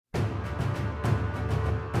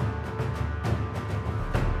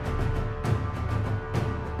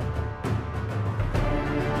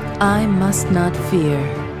I must not fear.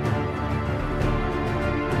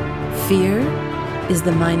 Fear is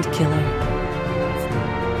the mind killer.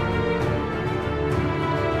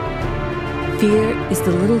 Fear is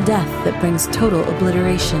the little death that brings total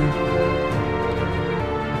obliteration.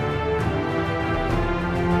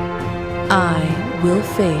 I will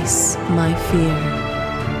face my fear.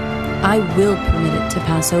 I will permit it to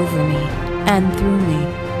pass over me and through me.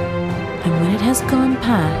 And when it has gone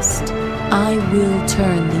past, I will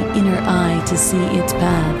turn the inner eye to see its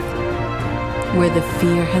path. Where the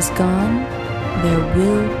fear has gone, there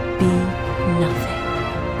will be nothing.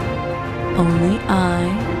 Only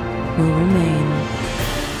I will remain.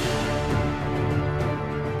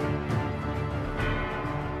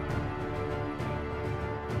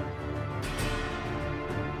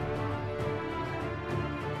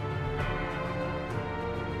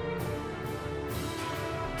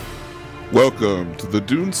 Welcome to the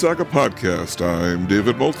Dune Saga podcast. I'm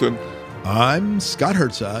David Moulton. I'm Scott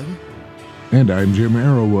Herzog. And I'm Jim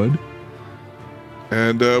Arrowwood.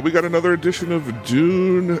 And we got another edition of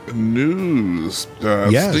Dune News.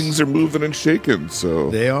 Yes. Things are moving and shaking, so...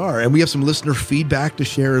 They are. And we have some listener feedback to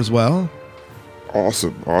share as well.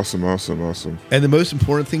 Awesome. And the most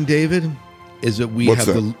important thing, David, is that we have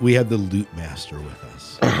the Loot Master with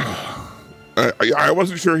us. I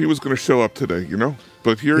wasn't sure he was going to show up today,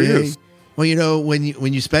 but here he is. Well, when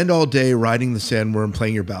you spend all day riding the Sandworm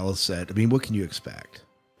playing your ballast set, I mean, what can you expect?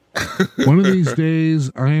 One of these days,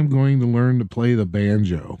 I am going to learn to play the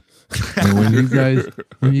banjo. And when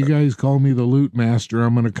you guys call me the Loot Master,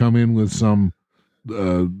 I'm going to come in with some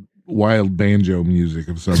wild banjo music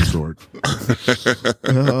of some sort.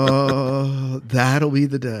 That'll be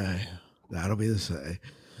the day. That'll be the day.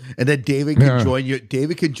 And then David can join you.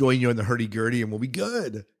 David can join you in the hurdy-gurdy, and we'll be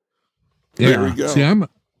good. There we go. See,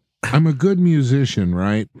 I'm a good musician,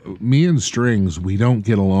 right? Me and strings, we don't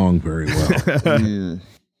get along very well.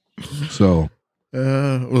 So,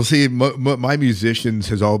 we'll see. My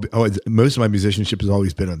musicians most of my musicianship has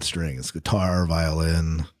always been on strings: guitar,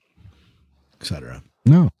 violin, etc.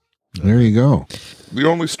 No, there you go. The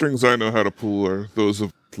only strings I know how to pull are those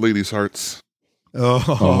of ladies' hearts.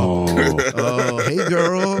 Oh, hey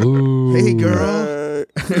girl, Ooh. hey girl.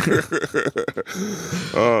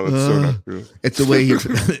 Oh, that's so not true. It's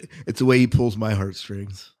the way he pulls my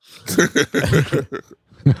heartstrings.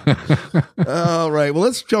 All right, well,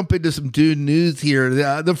 let's jump into some Dune news here.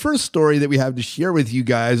 The first story that we have to share with you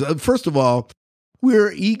guys. First of all,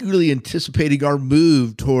 we're eagerly anticipating our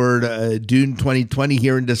move toward Dune 2020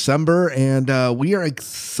 here in December, and we are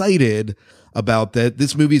excited about that.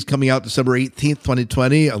 This movie is coming out December 18th,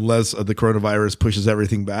 2020, unless the coronavirus pushes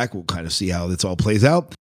everything back. We'll kind of see how this all plays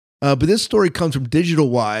out. But this story comes from Digital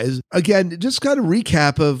Wise. Again, just kind of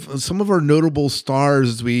recap of some of our notable stars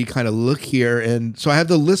as we kind of look here. And so I have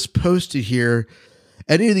the list posted here.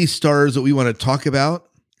 Any of these stars that we want to talk about?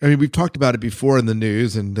 I mean, we've talked about it before in the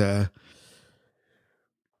news. And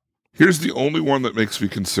Here's the only one that makes me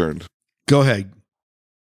concerned. Go ahead.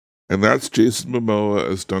 And that's Jason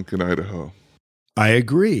Momoa as Duncan Idaho. I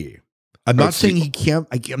agree. I'm not saying he can't.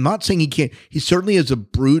 I'm not saying he can't. He certainly is a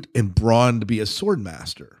brute and brawn to be a sword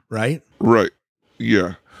master, right? Right.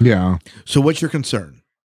 Yeah. Yeah. So what's your concern?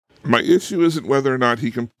 My issue isn't whether or not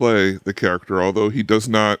he can play the character, although he does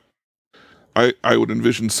not. I would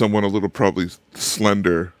envision someone a little probably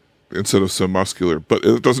slender instead of so muscular, but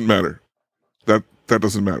it doesn't matter. That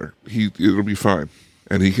doesn't matter. It'll be fine.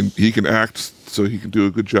 And he can act, so he can do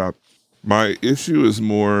a good job. My issue is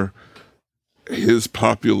more his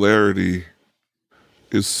popularity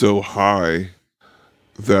is so high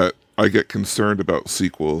that I get concerned about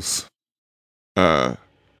sequels,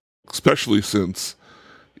 especially since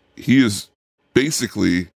he is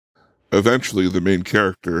basically eventually the main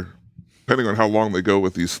character, depending on how long they go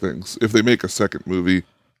with these things. If they make a second movie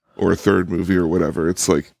or a third movie or whatever, it's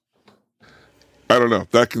like, I don't know.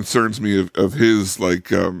 That concerns me of his,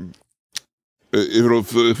 like,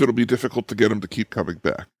 if it'll be difficult to get him to keep coming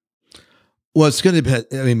back. Well, it's going to depend.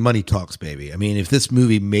 I mean, money talks, baby. I mean, if this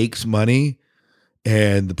movie makes money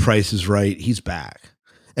and the price is right, he's back.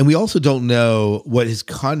 And we also don't know what his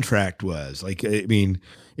contract was. Like, I mean,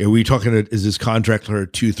 are we talking, is this contract for a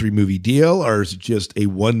 2-3 movie deal, or is it just a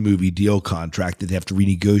 1 movie deal contract that they have to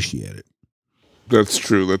renegotiate it? That's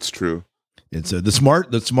true. And so the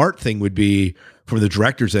smart thing would be, from the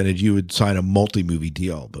director's end, you would sign a multi-movie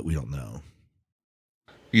deal, but we don't know.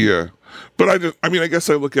 Yeah. But I guess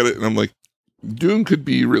I look at it and I'm like, Dune could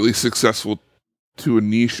be really successful to a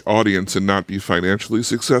niche audience and not be financially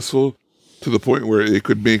successful, to the point where it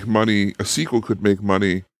could make money, a sequel could make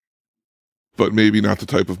money, but maybe not the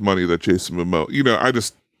type of money that Jason Momoa,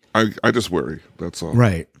 I just worry. That's all.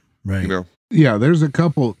 Right. Right. You know, Yeah, there's a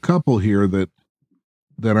couple here that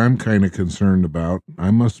I'm kind of concerned about.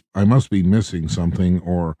 I must be missing something,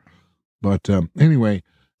 but anyway,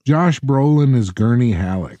 Josh Brolin is Gurney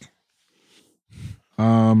Halleck.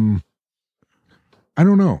 I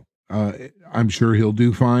don't know. I'm sure he'll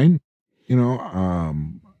do fine. You know,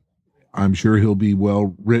 I'm sure he'll be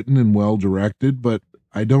well written and well directed, but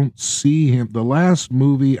I don't see him. The last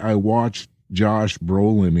movie I watched Josh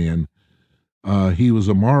Brolin in, he was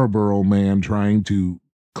a Marlboro man trying to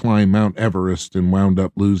climb Mount Everest and wound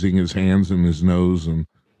up losing his hands and his nose and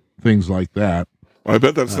things like that. I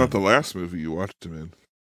bet that's not the last movie you watched him in.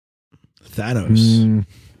 Thanos.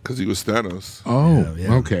 Because he was Thanos. Oh,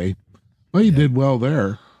 Yeah. okay. Well, he did well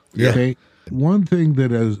there. Yeah. Okay. One thing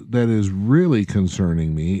that is really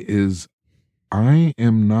concerning me is I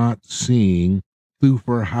am not seeing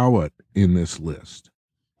Thufir Hawat in this list.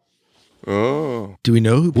 Oh. Do we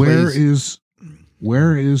know who plays?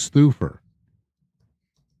 Where is Thufir?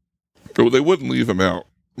 Well, they wouldn't leave him out.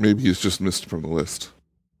 Maybe he's just missed from the list.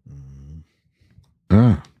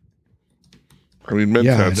 Ah, I mean,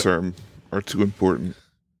 mentats are too important.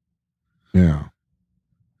 yeah.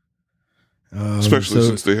 Especially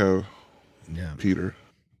since they have Peter.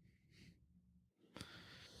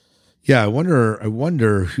 Yeah, I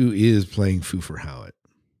wonder who is playing Thufir Hawat.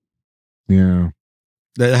 Yeah.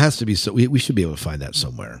 That has to be so. We should be able to find that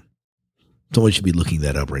somewhere. Someone should be looking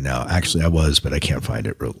that up right now. Actually, I was, but I can't find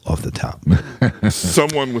it off the top.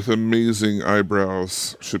 Someone with amazing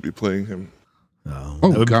eyebrows should be playing him.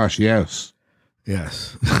 Oh gosh, yes.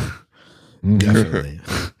 Yes. Mhm. Definitely.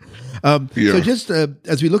 So just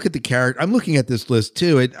as we look at the character, I'm looking at this list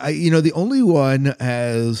too. The only one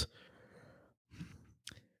that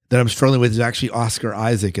I'm struggling with is actually Oscar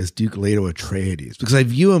Isaac as Duke Leto Atreides, because I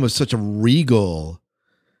view him as such a regal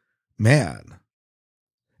man,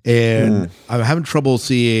 and I'm having trouble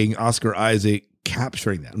seeing Oscar Isaac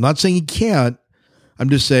capturing that. I'm not saying he can't. I'm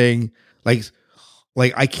just saying like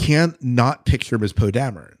I can't not picture him as Poe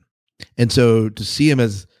Dameron, and so to see him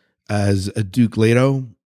as a Duke Leto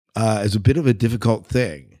is a bit of a difficult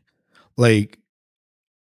thing. Like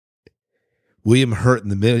William Hurt in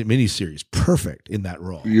the miniseries, perfect in that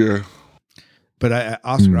role. Yeah. But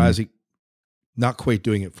Oscar Isaac, not quite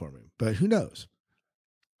doing it for me. But who knows?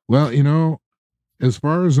 Well, as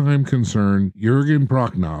far as I'm concerned, Jurgen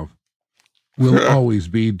Prochnov will always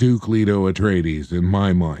be Duke Leto Atreides in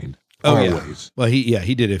my mind. Oh, always. Yeah. Well,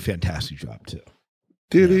 he did a fantastic job too.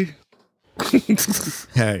 Did he?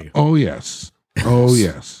 Hey. Oh yes. Oh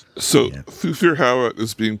yes. So Thufir Hawat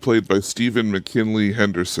is being played by Stephen McKinley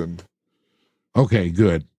Henderson. Okay,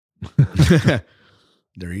 good.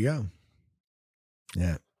 There you go.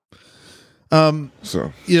 Yeah.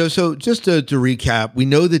 So just to recap, we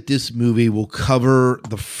know that this movie will cover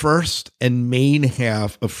the first and main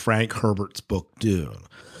half of Frank Herbert's book Dune.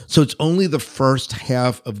 So it's only the first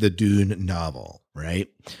half of the Dune novel, right?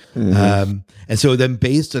 Mm-hmm. And so then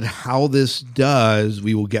based on how this does,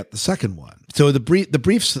 we will get the second one. So the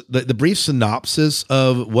brief synopsis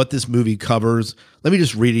of what this movie covers, let me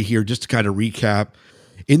just read it here just to kind of recap.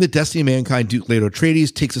 In the Destiny of Mankind, Duke Leto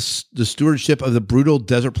Atreides takes the stewardship of the brutal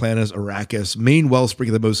desert planet Arrakis, main wellspring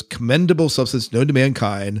of the most commendable substance known to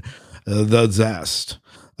mankind, the zest.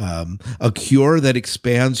 A cure that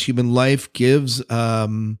expands human life, gives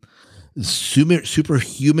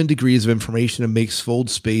superhuman degrees of information, and makes fold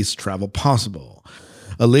space travel possible.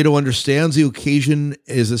 Leto understands the occasion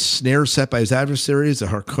is a snare set by his adversaries, the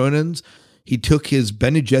Harkonnens. He took his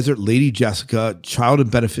Bene Gesserit Lady Jessica, child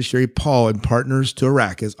and beneficiary Paul, and partners to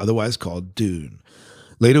Arrakis, otherwise called Dune.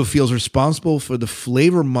 Leto feels responsible for the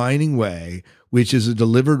flavor mining way, which is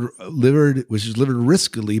delivered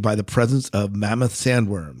riskily by the presence of mammoth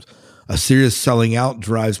sandworms. A serious selling out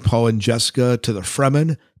drives Paul and Jessica to the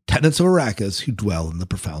Fremen, tenants of Arrakis, who dwell in the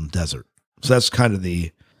profound desert. So that's kind of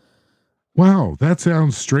the... Wow, that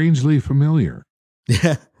sounds strangely familiar.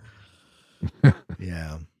 Yeah.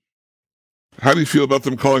 Yeah. how do you feel about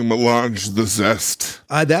them calling Melange the Zest?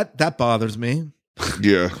 That bothers me.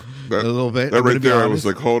 Yeah. A little bit. That right there, I was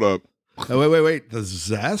like, hold up. Oh, wait. The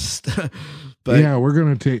zest? But yeah, we're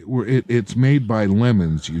going to take... It's made by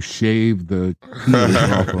lemons. You shave the peels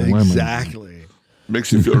off a lemon. Exactly.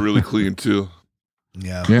 Makes you feel really clean, too.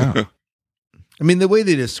 Yeah. Yeah. I mean, the way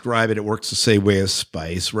they describe it, it works the same way as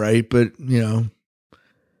spice, right? But,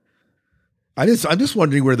 I'm just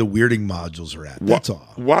wondering where the weirding modules are at. That's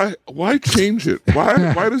all. Why change it?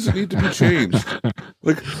 Why does it need to be changed?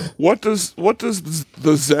 Like, what does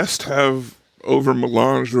the zest have over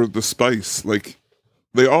melange or the spice? Like,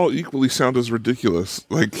 they all equally sound as ridiculous.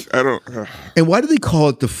 Like, I don't. And why do they call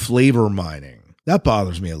it the flavor mining? That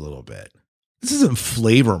bothers me a little bit. This isn't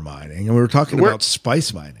flavor mining, and we were talking about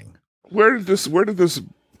spice mining. Where did this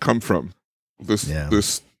come from?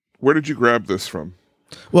 This where did you grab this from?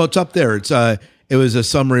 Well, it's up there. It was a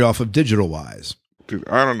summary off of Digital Wise. Dude,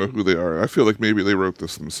 I don't know who they are. I feel like maybe they wrote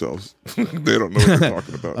this themselves. They don't know what they're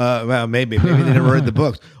talking about. Well, maybe they never read the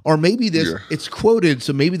books, or maybe it's quoted.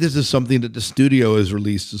 So maybe this is something that the studio has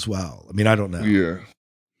released as well. I mean, I don't know. Yeah.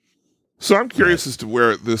 So I'm curious as to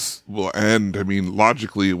where this will end. I mean,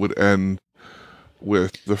 logically, it would end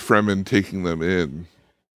with the Fremen taking them in,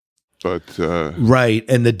 but right,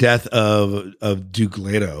 and the death of Duke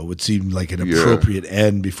Leto would seem like an appropriate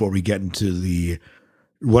end before we get into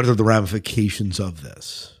what are the ramifications of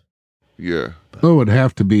this. Yeah. Oh, it would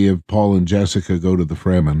have to be if Paul and Jessica go to the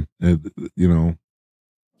Fremen. Leto's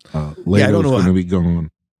going to be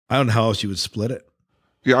gone. I don't know how else you would split it.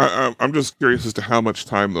 Yeah, I'm just curious as to how much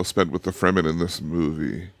time they'll spend with the Fremen in this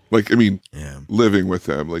movie. Like, I mean, living with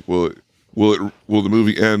them. Like, will the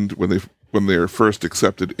movie end when they are first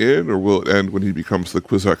accepted in, or will it end when he becomes the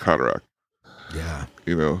Kwisatz Haderach? Yeah,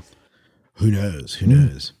 who knows? Who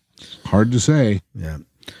knows? Hard to say. Yeah.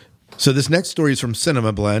 So this next story is from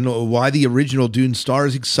Cinema Blend. Why the original Dune star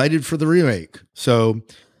is excited for the remake. So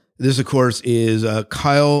this, of course, is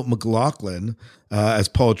Kyle MacLachlan, as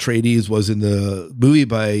Paul Atreides was in the movie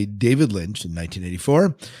by David Lynch in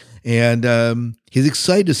 1984. And he's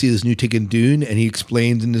excited to see this new take in Dune, and he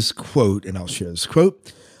explains in this quote, and I'll share this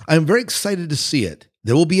quote, "I'm very excited to see it.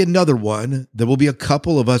 There will be another one. There will be a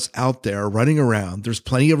couple of us out there running around. There's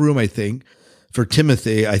plenty of room, I think, for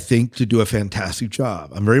Timothy, I think, to do a fantastic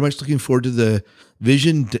job. I'm very much looking forward to the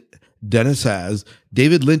vision Dennis has.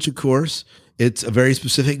 David Lynch, of course, it's a very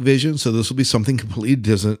specific vision, so this will be something completely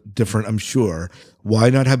different, I'm sure. Why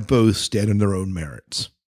not have both stand on their own merits?"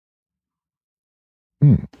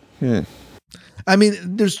 I mean,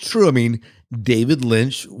 there's true. I mean, David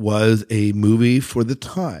Lynch was a movie for the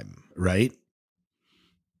time, right?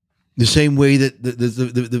 The same way that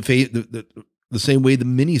the same way the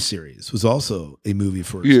miniseries was also a movie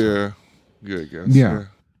for its time. Yeah, I guess. Yeah.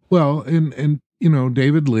 Well, and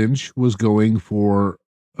David Lynch was going for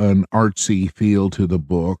an artsy feel to the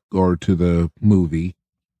book or to the movie.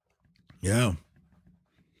 Yeah.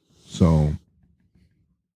 So.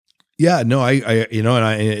 Yeah, no, I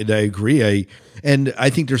agree. I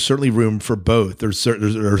think there's certainly room for both. There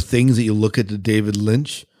are things that you look at the David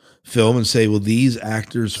Lynch film and say, well, these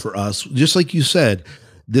actors for us, just like you said,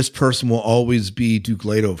 this person will always be Duke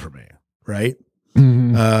Leto for me, right?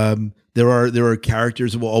 Mm-hmm. There are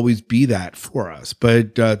characters that will always be that for us,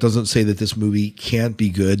 but it doesn't say that this movie can't be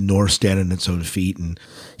good nor stand on its own feet. And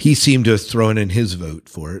he seemed to have thrown in his vote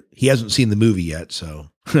for it. He hasn't seen the movie yet, so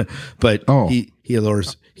but he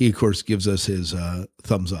of course gives us his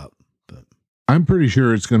thumbs up. But I'm pretty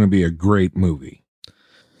sure it's going to be a great movie.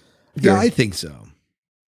 Yeah, I think so.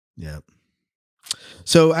 Yeah.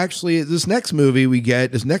 So actually, this next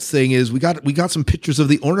thing is we got some pictures of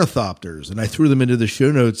the ornithopters, and I threw them into the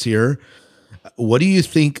show notes here. What do you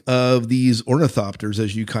think of these ornithopters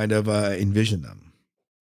as you kind of envision them?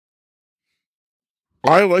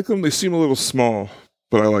 I like them. They seem a little small,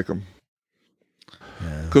 but I like them.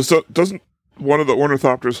 Because doesn't one of the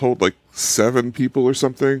ornithopters hold like 7 people or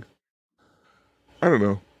something? I don't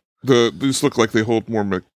know. These look like they hold more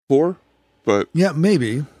like 4, but yeah,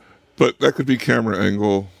 maybe. But that could be camera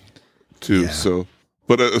angle too. Yeah. So,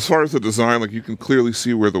 but as far as the design, like you can clearly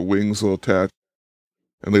see where the wings will attach,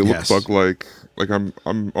 and they look bug-like. Like I'm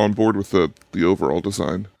on board with the overall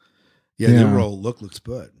design. Yeah, the overall looks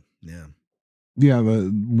good. Yeah. Yeah,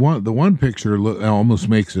 the one picture almost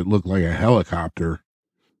makes it look like a helicopter.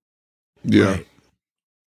 Yeah.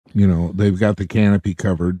 Right. They've got the canopy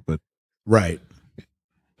covered, but right.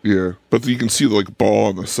 Yeah, but you can see the ball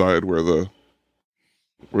on the side where the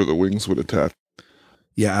wings would attach.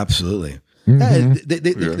 Yeah, absolutely. Mm-hmm.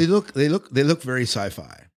 They look very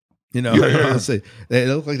sci-fi. They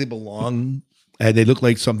look like they belong, and they look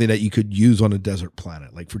like something that you could use on a desert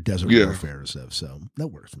planet, like for desert warfare and stuff. So that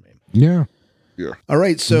works for me. Yeah. Yeah. All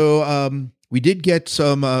right. So we did get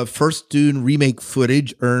some first Dune remake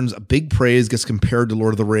footage, earns a big praise, gets compared to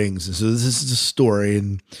Lord of the Rings. And so this is a story.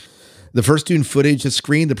 And the first Dune footage is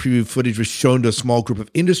screened. The preview footage was shown to a small group of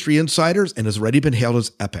industry insiders and has already been hailed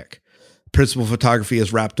as epic. Principal photography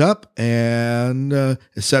is wrapped up and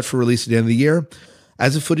is set for release at the end of the year.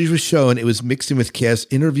 As the footage was shown, it was mixed in with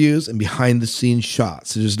cast interviews and behind-the-scenes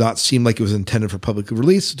shots. It does not seem like it was intended for public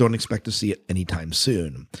release, so don't expect to see it anytime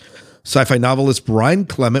soon. Sci-fi novelist Brian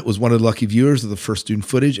Clement was one of the lucky viewers of the first Dune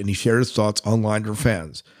footage, and he shared his thoughts online to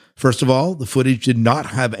fans. First of all, the footage did not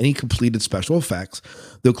have any completed special effects,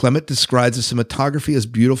 though Clement describes the cinematography as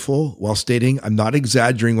beautiful while stating, "I'm not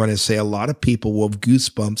exaggerating when I say a lot of people will have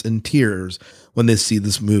goosebumps and tears when they see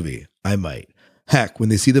this movie. I might. Heck, when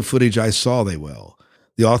they see the footage I saw, they will.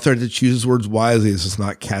 The author had to choose his words wisely as does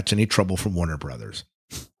not catch any trouble from Warner Brothers."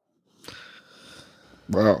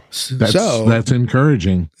 Wow. That's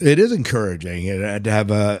encouraging. It is encouraging to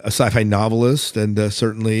have a sci-fi novelist and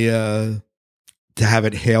certainly to have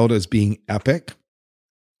it hailed as being epic.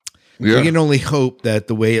 Yeah. We can only hope that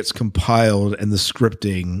the way it's compiled and the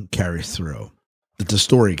scripting carries through, that the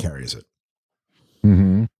story carries it.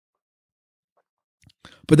 Mm-hmm.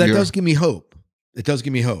 But that does give me hope. It does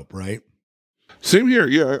give me hope, right? Same here.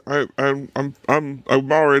 Yeah, I'm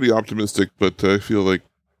already optimistic, but I feel like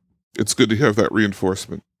it's good to have that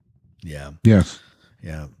reinforcement. Yeah. Yes.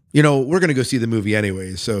 Yeah. You know, we're going to go see the movie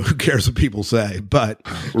anyway, so who cares what people say? But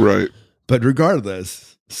Right. But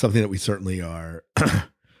regardless, something that we certainly are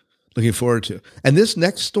looking forward to. And this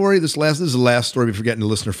next story, this is the last story before getting to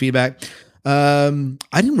listener feedback. I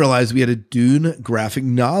didn't realize we had a Dune graphic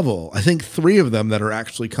novel. I think 3 of them that are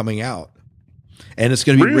actually coming out. And it's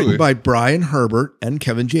going to be written by Brian Herbert and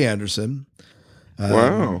Kevin J. Anderson.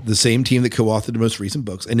 Wow. The same team that co-authored the most recent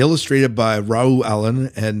books, and illustrated by Raoul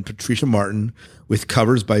Allen and Patricia Martin, with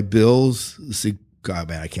covers by God,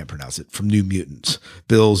 man, I can't pronounce it, from New Mutants,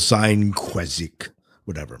 Bill Zienquezik,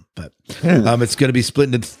 whatever. But it's going to be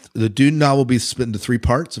split into, the Dune novel will be split into 3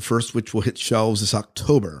 parts, the first which will hit shelves this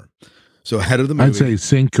October. So ahead of the movie. I'd say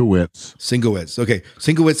Sienkiewicz. Sienkiewicz. Okay.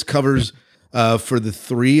 Sienkiewicz covers for the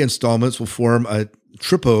 3 installments will form a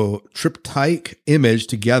triptych image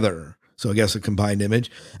together. So I guess a combined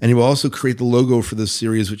image. And he will also create the logo for this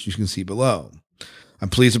series, which you can see below. I'm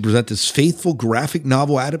pleased to present this faithful graphic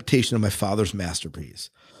novel adaptation of my father's masterpiece.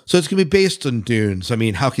 So it's going to be based on Dune. So I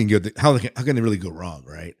mean, how can they really go wrong,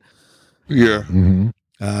 right? Yeah. Mm-hmm.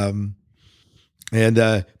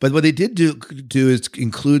 But what they did do is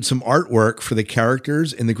include some artwork for the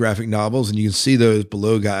characters in the graphic novels, and you can see those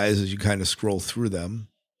below, guys, as you kind of scroll through them.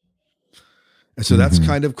 And so that's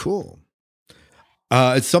kind of cool.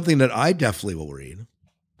 It's something that I definitely will read.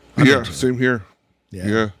 Same here.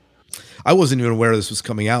 Yeah. I wasn't even aware this was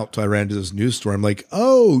coming out until I ran into this news story. I'm like,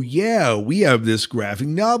 oh yeah, we have this graphic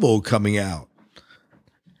novel coming out.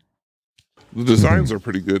 The designs are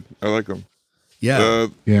pretty good. I like them. Yeah.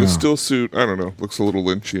 The still suit, I don't know, looks a little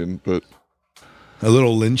Lynchian, but... A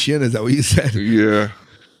little Lynchian? Is that what you said? Yeah.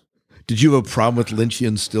 Did you have a problem with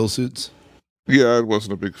Lynchian still suits? Yeah, I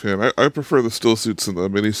wasn't a big fan. I prefer the still suits in the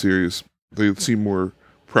miniseries. They seem more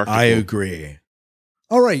practical. I agree.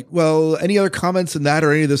 All right. Well, any other comments on that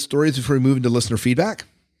or any of the stories before we move into listener feedback?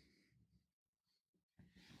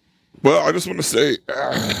 Well, I just want to say,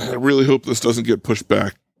 I really hope this doesn't get pushed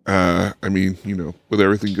back. I mean, with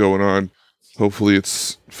everything going on, hopefully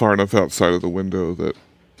it's far enough outside of the window that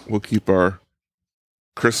we'll keep our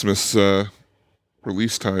Christmas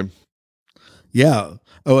release time. Yeah.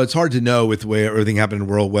 Oh, it's hard to know with the way everything happened in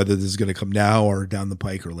the world, whether this is going to come now or down the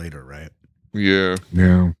pike or later, right? Yeah.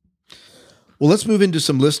 Yeah. Well, let's move into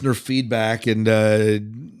some listener feedback. And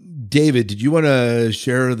David, did you want to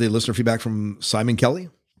share the listener feedback from Simon Kelly?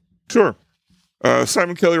 Sure.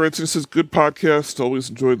 Simon Kelly writes in and says, "Good podcast. Always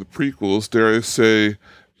enjoyed the prequels. Dare I say,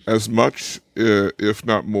 as much, if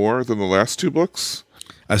not more, than the last 2 books."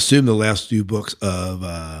 I assume the last 2 books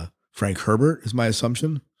of Frank Herbert is my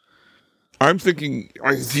assumption. I'm thinking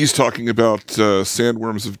he's talking about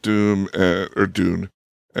Sandworms of Doom or Dune,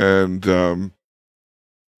 and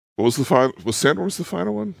what was the final? Was Sandworms the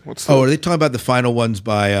final one? Are they talking about the final ones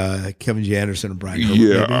by Kevin J. Anderson and Brian Herbert?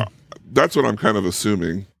 Yeah, that's what I'm kind of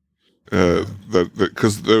assuming. That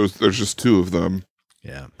because there's just 2 of them.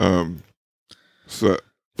 Yeah. But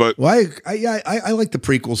I like the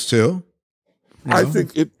prequels too. I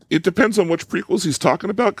think it depends on which prequels he's talking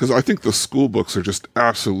about, because I think the school books are just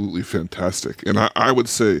absolutely fantastic. And I would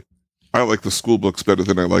say I like the school books better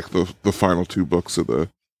than I like the final 2 books of the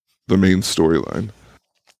main storyline.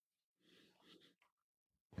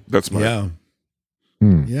 That's my...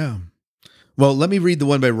 Yeah. Well, let me read the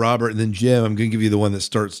one by Robert, and then Jim, I'm going to give you the one that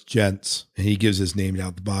starts Gents, and he gives his name down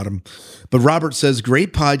at the bottom. But Robert says,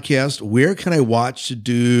 "Great podcast. Where can I watch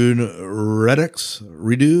Dune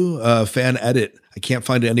Redo fan edit? I can't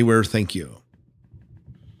find it anywhere. Thank you."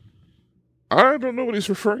 I don't know what he's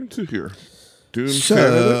referring to here. Dune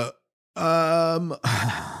fan edit?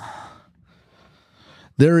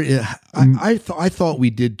 I thought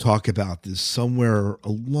we did talk about this somewhere a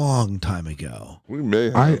long time ago. We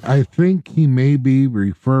may have. I think he may be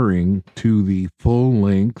referring to the full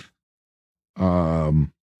length,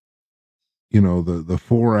 the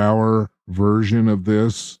 4-hour version of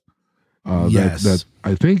this Yes. That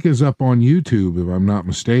I think is up on YouTube, if I'm not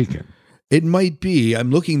mistaken. It might be.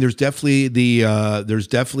 I'm looking. There's definitely there's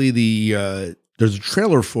a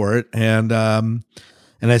trailer for it, and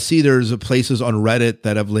I see there's places on Reddit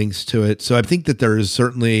that have links to it. So I think that there is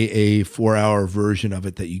certainly a 4-hour version of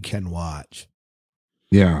it that you can watch.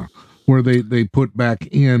 Yeah, where they put back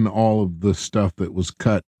in all of the stuff that was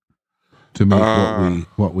cut to make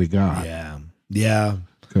what we got. Yeah.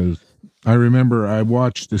 Because I remember I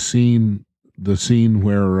watched the scene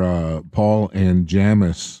where Paul and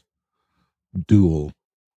Jamis duel.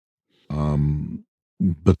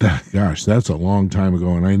 But that's a long time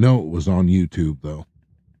ago, and I know it was on YouTube though.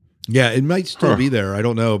 Yeah, it might still be there. I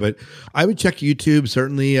don't know, but I would check YouTube,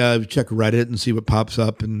 certainly check Reddit and see what pops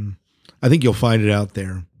up, and I think you'll find it out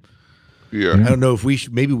there. Yeah. I don't know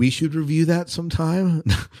if maybe we should review that sometime.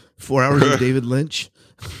 4 hours of David Lynch.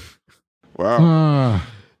 Wow.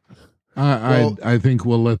 I think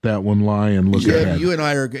we'll let that one lie and look ahead. You and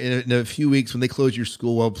I are in a few weeks when they close your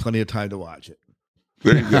school. We'll have plenty of time to watch it.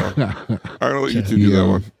 There you go. I don't let you two do that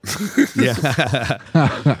one.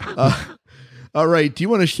 Yeah. All right. Do you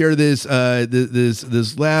want to share this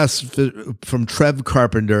this last from Trev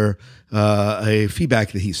Carpenter, a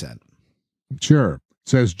feedback that he sent? Sure. It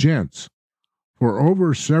says, gents, for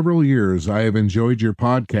over several years, I have enjoyed your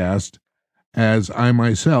podcast as I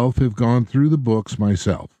myself have gone through the books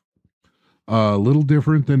myself. A little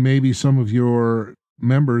different than maybe some of your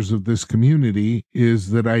members of this community is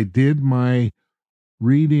that I did my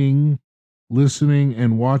reading, listening,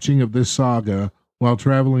 and watching of this saga while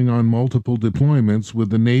traveling on multiple deployments with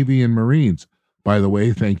the Navy and Marines. By the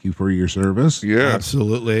way, thank you for your service. Yeah.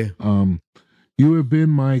 Absolutely. You have been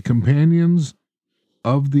my companions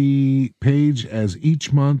of the page, as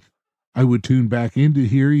each month I would tune back in to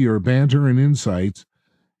hear your banter and insights,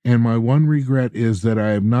 and my one regret is that I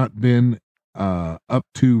have not been up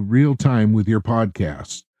to real time with your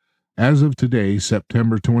podcast. As of today,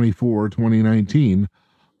 September 24, 2019,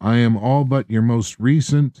 I am all but your most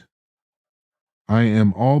recent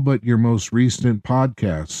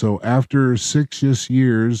podcast. So after 6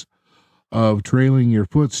 years of trailing your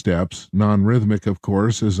footsteps, non-rhythmic, of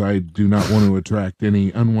course, as I do not want to attract any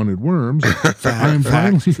unwanted worms, I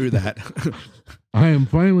am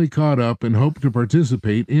finally caught up and hope to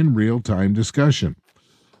participate in real-time discussion.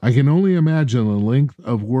 I can only imagine the length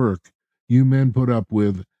of work you men put up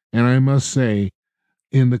with, and I must say,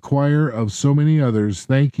 in the choir of so many others,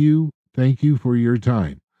 thank you for your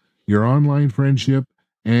time, your online friendship,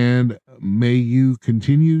 and may you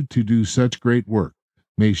continue to do such great work.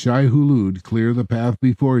 May Shai Hulud clear the path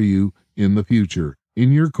before you in the future.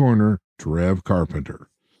 In your corner, Trev Carpenter.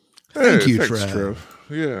 Thank you, thanks, Trev.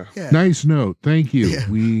 Yeah. Nice note. Thank you. Yeah.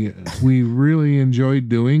 We really enjoyed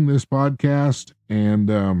doing this podcast,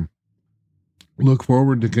 and look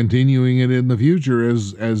forward to continuing it in the future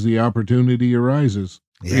as the opportunity arises.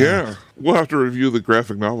 Yeah. We'll have to review the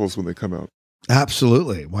graphic novels when they come out.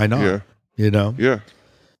 Absolutely. Why not? Yeah. You know? Yeah.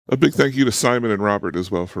 A big thank you to Simon and Robert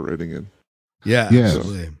as well for writing in. Yeah, Yes.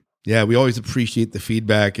 absolutely. Yeah, we always appreciate the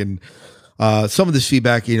feedback, and some of this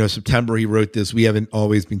feedback, September he wrote this. We haven't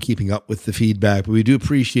always been keeping up with the feedback, but we do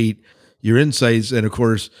appreciate your insights. And of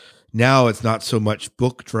course, now it's not so much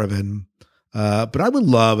book driven, but I would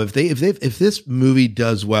love if this movie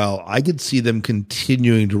does well, I could see them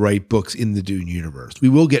continuing to write books in the Dune universe. We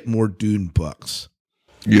will get more Dune books.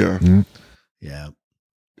 Yeah. Mm-hmm. Yeah.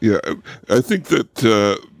 Yeah. I think that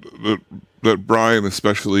that Brian,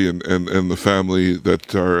 especially, and the family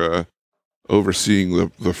that are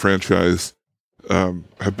overseeing the franchise,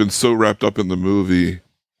 have been so wrapped up in the movie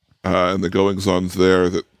and the goings-ons there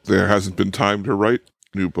that there hasn't been time to write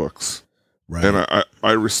new books. Right. And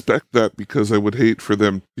I respect that, because I would hate for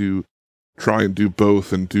them to try and do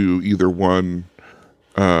both and do either one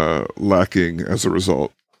lacking as a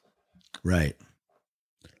result. Right.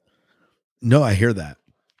 No, I hear that.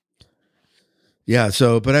 Yeah.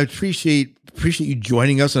 So, but I appreciate you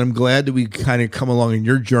joining us, and I'm glad that we kind of come along in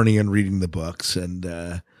your journey in reading the books, and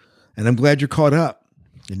I'm glad you're caught up.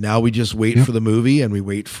 And now we just wait for the movie, and we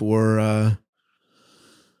wait for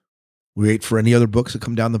any other books that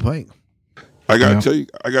come down the pike. I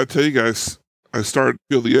gotta tell you guys, I started to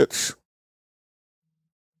feel the itch.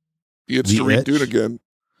 The itch to read Dune again.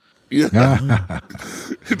 Yeah.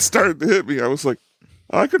 It started to hit me. I was like,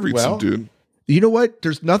 I could read some Dune. You know what?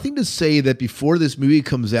 There's nothing to say that before this movie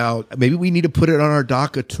comes out, maybe we need to put it on our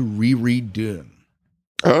docket to reread Dune.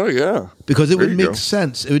 Oh, yeah. Because it would make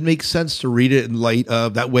sense. It would make sense to read it in light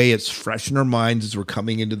of, that way it's fresh in our minds as we're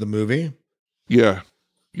coming into the movie. Yeah.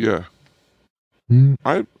 Yeah.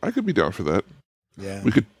 I could be down for that. Yeah.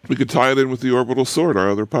 We could tie it in with the Orbital Sword, our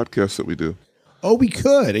other podcast that we do. Oh, we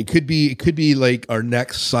could. It could be like our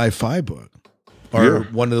next sci-fi book. Or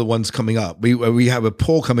one of the ones coming up. We have a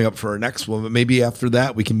poll coming up for our next one, but maybe after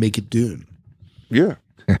that we can make it Dune. Yeah.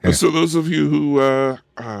 So those of you who are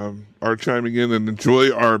chiming in and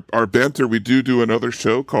enjoy our banter, we do another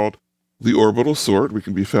show called The Orbital Sword. We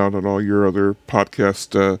can be found on all your other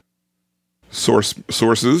podcast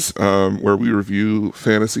sources where we review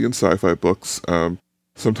fantasy and sci-fi books,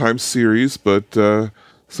 sometimes series, but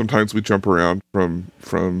sometimes we jump around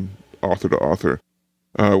from author to author.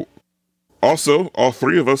 Also, all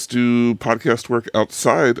three of us do podcast work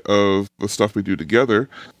outside of the stuff we do together.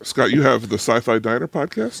 Scott, you have the Sci-Fi Diner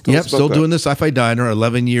podcast? Yep, still doing the Sci-Fi Diner,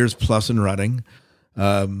 11 years plus and running.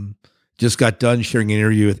 Just got done sharing an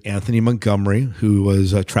interview with Anthony Montgomery, who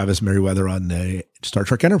was Travis Merriweather on the Star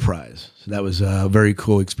Trek Enterprise. So that was a very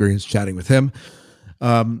cool experience chatting with him.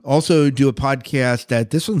 Also do a podcast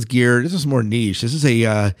this is more niche. This is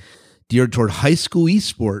geared toward high school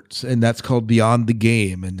esports, and that's called Beyond the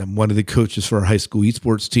Game. And I'm one of the coaches for our high school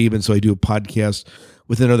esports team, and so I do a podcast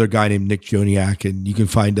with another guy named Nick Joniak, and you can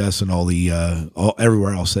find us in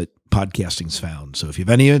everywhere else that podcasting's found. So if you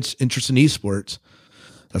have any interest in esports,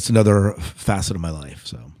 that's another facet of my life.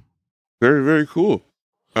 So very, very cool.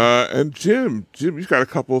 And Jim, you've got a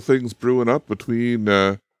couple of things brewing up between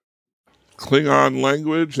Klingon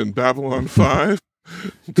language and Babylon 5.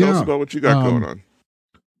 Tell us about what you got going on.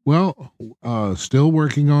 Well, still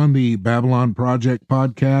working on the Babylon Project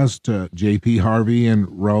podcast. JP Harvey and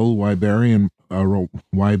Raul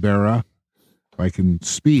Wybera, if I can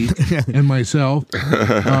speak, and myself.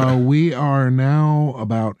 We are now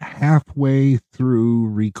about halfway through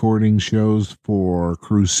recording shows for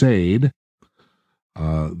Crusade,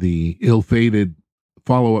 the ill-fated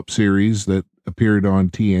follow-up series that appeared on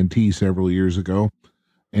TNT several years ago.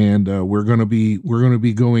 And we're going to be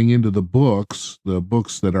going into the books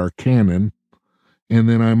that are canon. And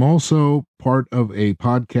then I'm also part of a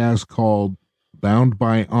podcast called Bound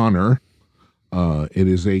by Honor. It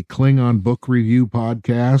is a Klingon book review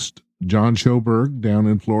podcast. John Schoberg down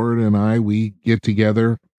in Florida we get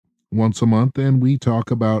together once a month and we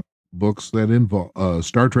talk about books that involve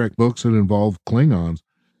Star Trek books that involve Klingons.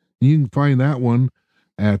 You can find that one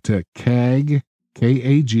at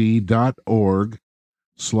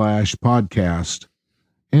KAG.org/podcast,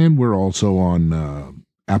 and we're also on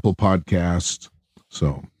Apple Podcasts.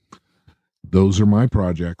 So those are my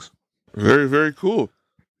projects. Very, very cool.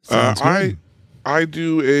 I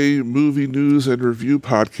do a movie news and review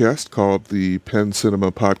podcast called the Penn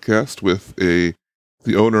Cinema Podcast with the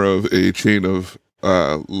owner of a chain of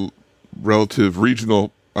relative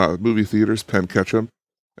regional movie theaters, Penn Ketchum.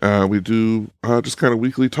 We do just kind of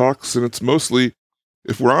weekly talks, and it's mostly,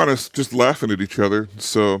 if we're honest, just laughing at each other.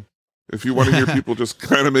 So if you want to hear people just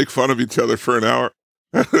kind of make fun of each other for an hour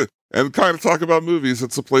and kind of talk about movies,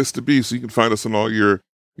 it's a place to be. So you can find us on all your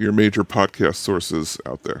major podcast sources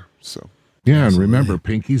out there. So yeah, and remember,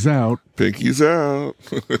 Pinky's out. Pinky's out.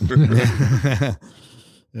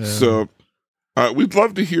 So we'd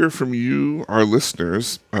love to hear from you, our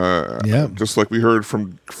listeners. Just like we heard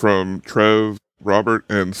from Trev, Robert,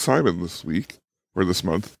 and Simon this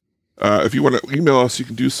month. If you want to email us, you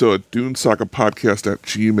can do so at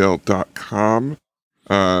dunesagapodcast@gmail.com.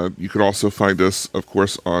 You can also find us, of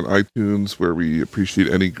course, on iTunes, where we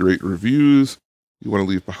appreciate any great reviews you want to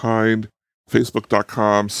leave behind.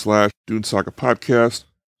 Facebook.com/DuneSagaPodcast,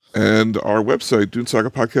 and our website,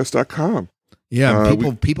 DuneSagaPodcast.com. Yeah,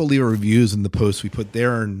 people leave reviews in the posts we put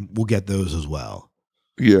there, and we'll get those as well.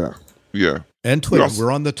 Yeah. And Twitter.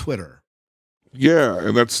 We're on the Twitter. Yeah,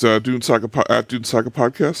 and that's Dune Saga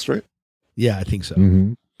Podcast, right? Yeah, I think so.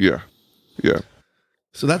 Mm-hmm. Yeah.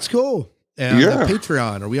 So that's cool. And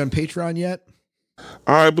Patreon. Are we on Patreon yet?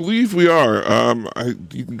 I believe we are.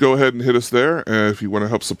 You can go ahead and hit us there if you want to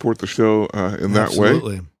help support the show in that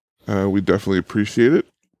way. We definitely appreciate it.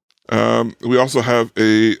 We also have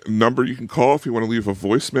a number you can call if you want to leave a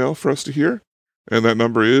voicemail for us to hear. And that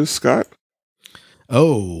number is, Scott?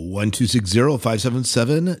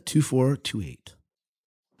 1260-577-2428.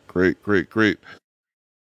 Great.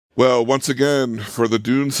 Well, once again, for the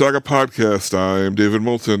Dune Saga Podcast, I'm David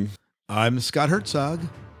Moulton. I'm Scott Herzog.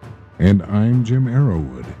 And I'm Jim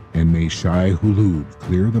Arrowwood. And may Shai Hulud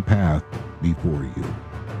clear the path before you.